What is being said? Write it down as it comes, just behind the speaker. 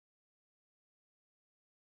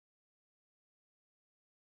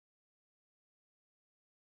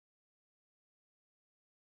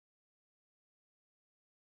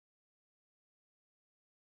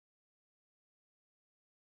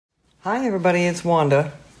Hi everybody, it's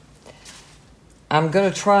Wanda. I'm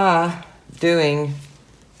going to try doing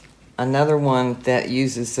another one that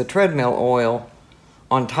uses the treadmill oil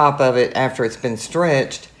on top of it after it's been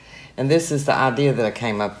stretched. And this is the idea that I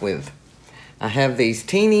came up with. I have these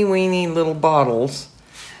teeny weeny little bottles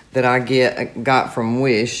that I got from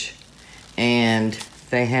Wish, and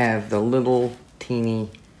they have the little teeny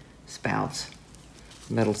spouts,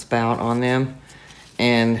 metal spout on them.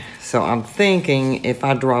 And so I'm thinking if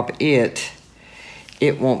I drop it,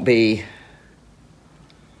 it won't be,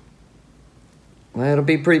 well, it'll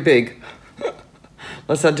be pretty big.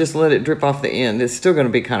 Unless I just let it drip off the end. It's still going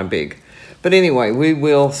to be kind of big. But anyway, we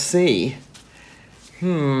will see.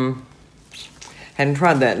 Hadn't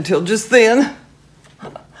tried that until just then.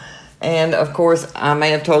 And of course, I may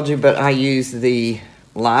have told you, but I use the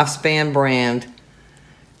Lifespan brand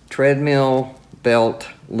Treadmill Belt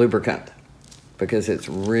lubricant, because it's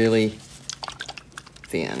really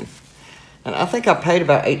thin. And I think I paid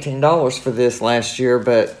about $18 for this last year,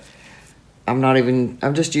 but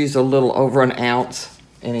I've just used a little over an ounce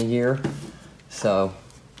in a year. So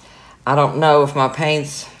I don't know if my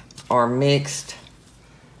paints are mixed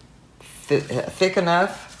thick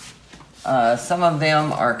enough. Some of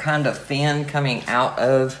them are kind of thin coming out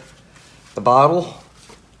of the bottle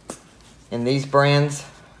in these brands,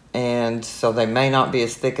 and so they may not be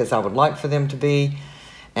as thick as I would like for them to be.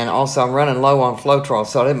 And also I'm running low on Floetrol,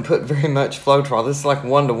 so I didn't put very much Floetrol. This is like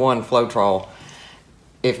 1-to-1 Floetrol,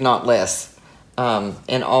 if not less,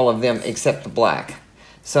 in all of them except the black.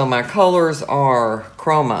 So my colors are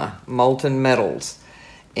Chroma, molten metals,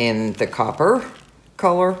 in the copper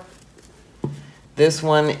color. This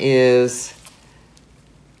one is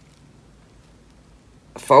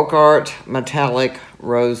FolkArt metallic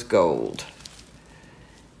rose gold.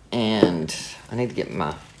 And I need to get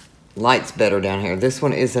my lights better down here. This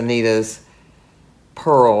one is Anita's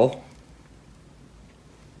pearl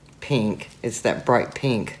pink. It's that bright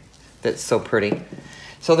pink that's so pretty.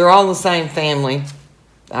 So they're all in the same family.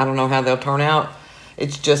 I don't know how they'll turn out.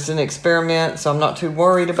 It's just an experiment, so I'm not too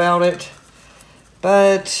worried about it.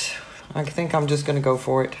 But I think I'm just going to go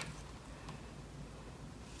for it.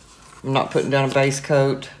 I'm not putting down a base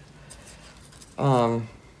coat.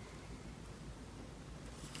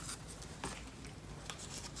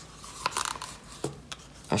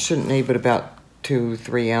 I shouldn't need but about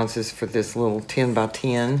 2-3 ounces for this little 10 by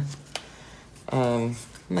 10. I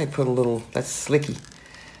may put a little, that's slicky.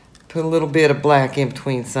 Put a little bit of black in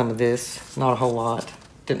between some of this. Not a whole lot.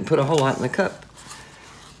 Didn't put a whole lot in the cup.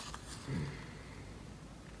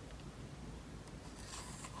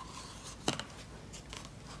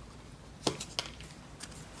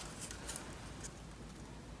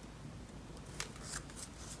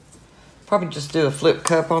 Probably just do a flip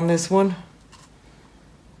cup on this one.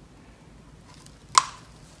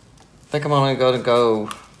 I think I'm only going to go,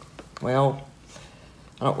 well,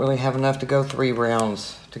 I don't really have enough to go 3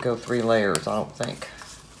 rounds, to go 3 layers, I don't think.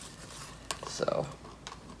 So,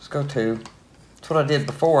 let's go 2. That's what I did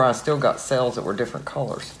before. I still got cells that were different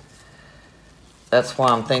colors. That's why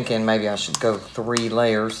I'm thinking maybe I should go 3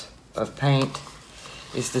 layers of paint,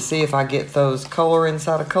 is to see if I get those color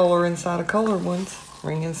inside a color inside a color ones.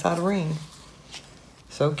 Ring inside a ring.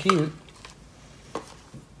 So cute.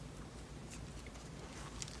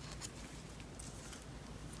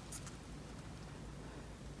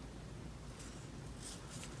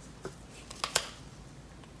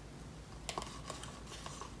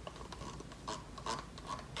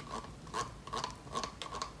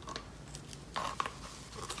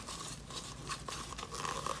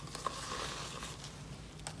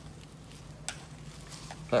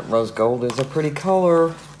 That rose gold is a pretty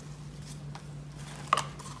color.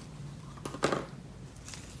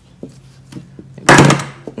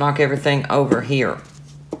 Knock everything over here.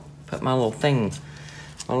 Put my little thing,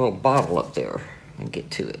 my little bottle up there and get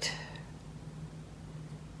to it.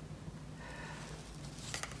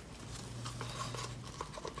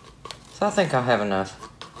 So I think I have enough.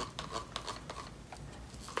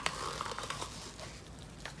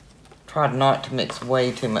 Tried not to mix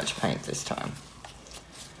way too much paint this time.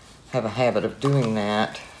 Have a habit of doing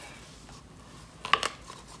that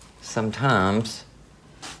sometimes.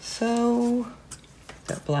 So,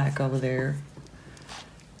 that black over there.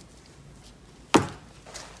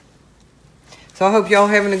 So I hope y'all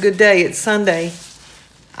having a good day. It's Sunday.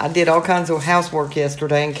 I did all kinds of housework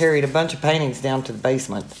yesterday and carried a bunch of paintings down to the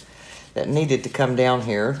basement that needed to come down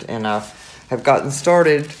here. And I have gotten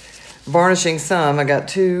started varnishing some. I got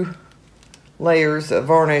 2 layers of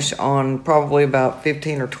varnish on probably about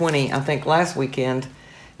 15 or 20, I think, last weekend,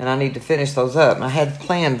 and I need to finish those up. And I had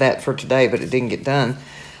planned that for today, but it didn't get done.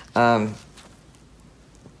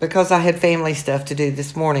 because I had family stuff to do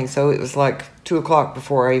this morning, so it was like 2 o'clock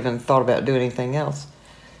before I even thought about doing anything else.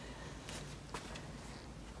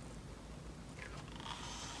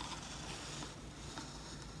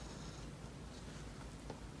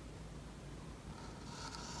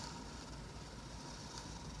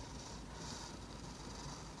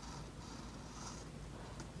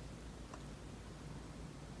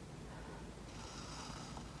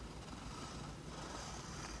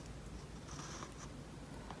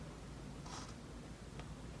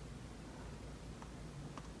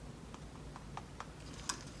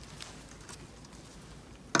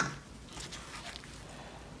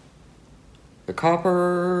 The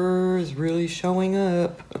copper is really showing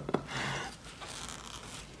up.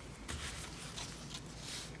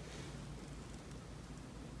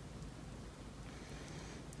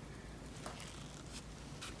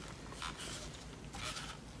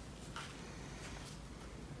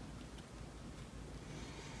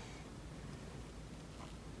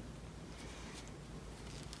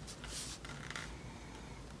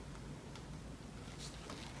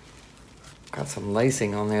 Got some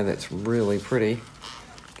lacing on there that's really pretty.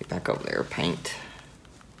 Get back over there, paint.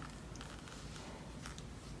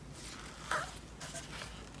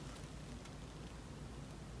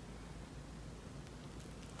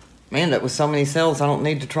 Man, that was so many cells, I don't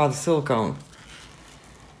need to try the silicone.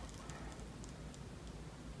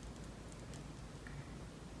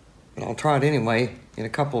 But I'll try it anyway in a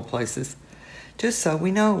couple of places, just so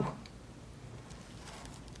we know.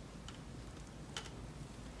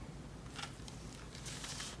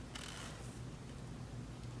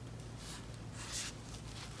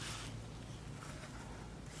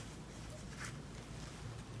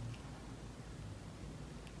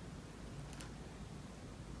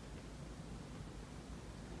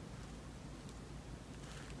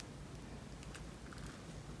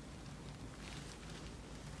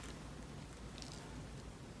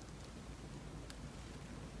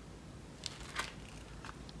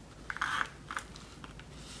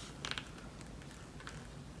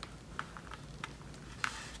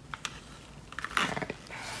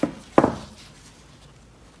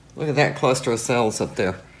 Look at that cluster of cells up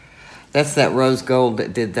there. That's that rose gold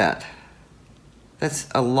that did that. That's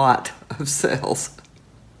a lot of cells.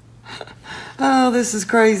 Oh, this is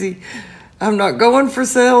crazy. I'm not going for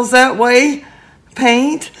cells that way.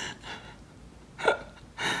 Paint.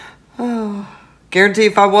 Oh, guarantee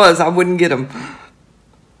if I was, I wouldn't get them.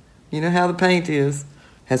 You know how the paint is.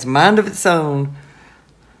 Has a mind of its own.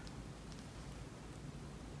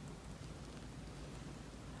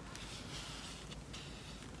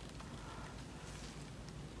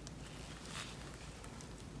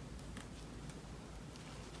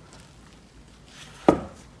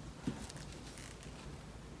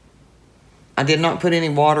 I did not put any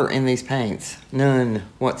water in these paints. None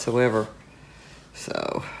whatsoever.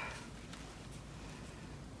 So.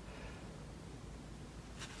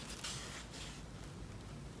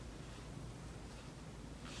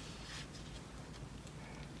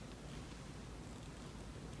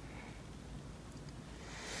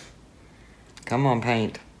 Come on,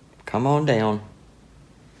 paint. Come on down.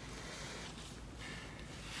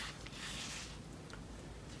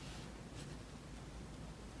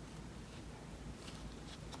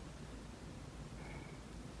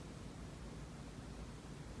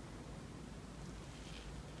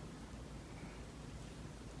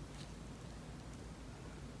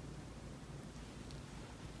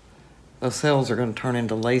 Those cells are going to turn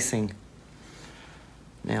into lacing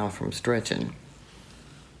now from stretching.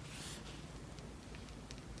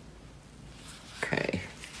 Okay.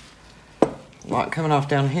 A lot coming off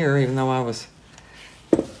down here, even though I was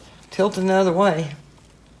tilting the other way.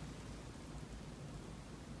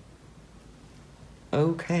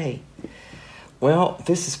 Okay. Well,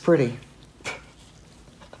 this is pretty.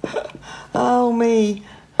 Oh, me.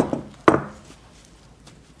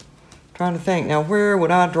 Trying to think. Now, where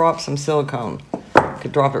would I drop some silicone?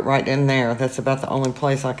 Could drop it right in there. That's about the only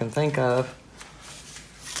place I can think of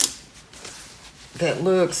that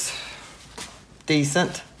looks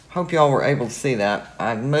decent. Hope y'all were able to see that.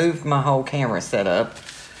 I moved my whole camera setup.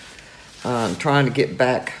 I'm trying to get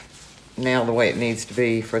back now the way it needs to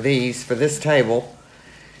be for this table.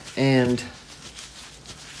 And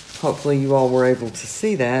hopefully you all were able to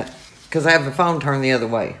see that, because I have the phone turned the other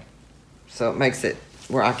way. So it makes it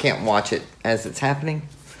where I can't watch it as it's happening.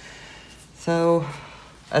 So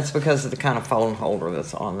that's because of the kind of phone holder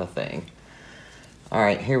that's on the thing. All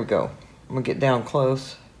right, here we go. I'm gonna get down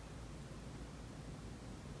close.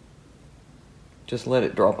 Just let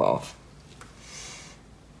it drop off.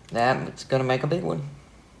 That's gonna make a big one.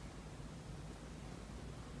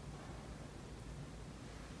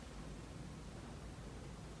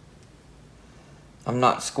 I'm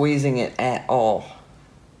not squeezing it at all.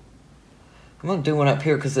 I'm gonna do one up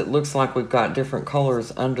here because it looks like we've got different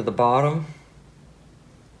colors under the bottom.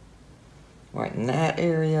 Right in that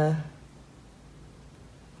area.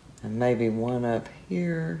 And maybe one up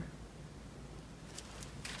here.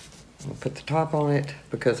 I'll put the top on it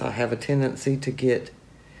because I have a tendency to get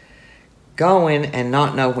going and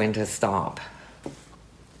not know when to stop.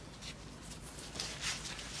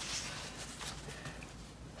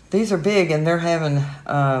 These are big and they're having,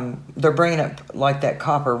 they're bringing up like that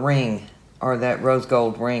copper ring or that rose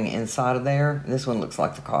gold ring inside of there. This one looks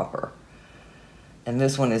like the copper. And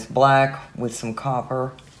this one is black with some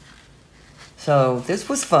copper. So this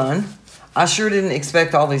was fun. I sure didn't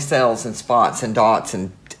expect all these cells and spots and dots,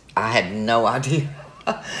 and I had no idea.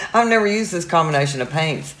 I've never used this combination of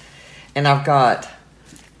paints. And I've got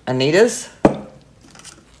Anita's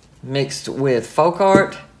mixed with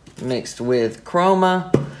FolkArt, mixed with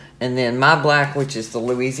Chroma, and then my black, which is the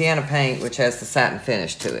Louisiana paint, which has the satin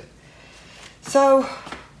finish to it. So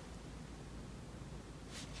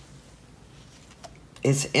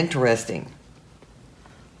it's interesting.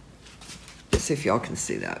 Let's see if y'all can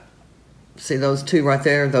see that. See those two right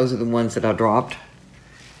there? Those are the ones that I dropped.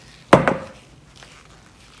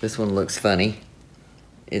 This one looks funny.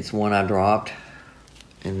 It's one I dropped.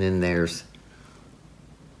 And then there's,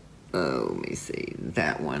 oh, let me see,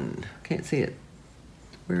 that one. Can't see it.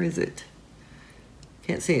 Where is it?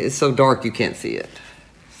 Can't see it. It's so dark you can't see it.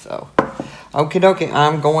 So, okie dokie,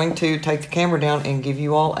 I'm going to take the camera down and give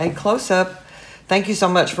you all a close-up. Thank you so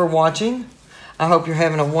much for watching. I hope you're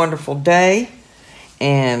having a wonderful day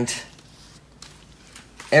and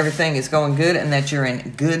everything is going good and that you're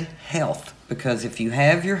in good health, because if you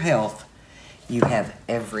have your health, you have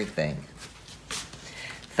everything.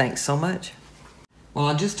 Thanks so much. Well,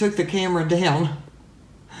 I just took the camera down.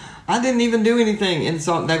 I didn't even do anything, and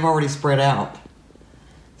so they've already spread out.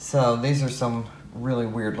 So these are some really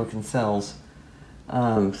weird looking cells.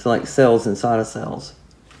 It's like cells inside of cells.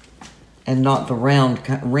 And not the round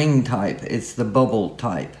ring type, it's the bubble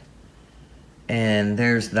type. And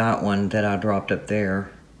there's that one that I dropped up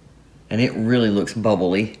there. And it really looks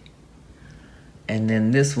bubbly. And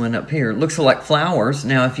then this one up here looks like flowers.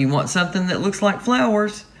 Now, if you want something that looks like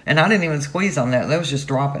flowers, and I didn't even squeeze on that was just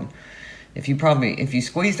dropping. If you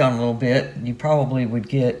squeezed on a little bit, you probably would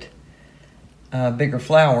get bigger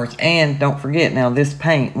flowers. And don't forget, now this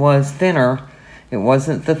paint was thinner. It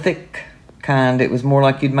wasn't the thick kind. It was more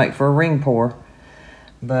like you'd make for a ring pour.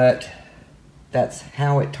 But that's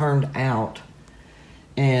how it turned out.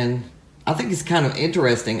 And I think it's kind of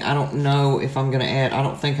interesting. I don't know if I'm going to add, I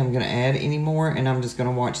don't think I'm going to add any more. And I'm just going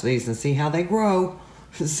to watch these and see how they grow.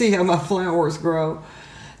 See how my flowers grow.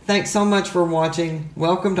 Thanks so much for watching.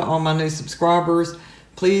 Welcome to all my new subscribers.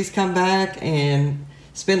 Please come back and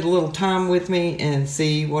spend a little time with me and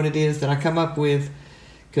see what it is that I come up with,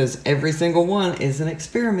 because every single one is an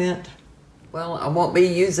experiment. Well, I won't be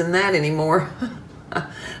using that anymore.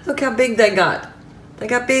 Look how big they got. They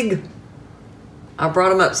got big. I brought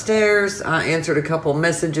them upstairs. I answered a couple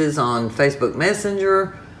messages on Facebook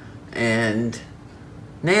Messenger, and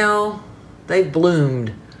now they've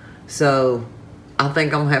bloomed. So I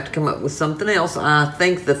think I'm gonna have to come up with something else. I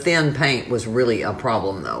think the thin paint was really a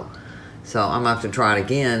problem though. So I'm gonna have to try it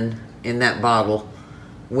again in that bottle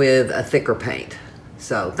with a thicker paint.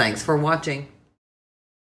 So thanks for watching.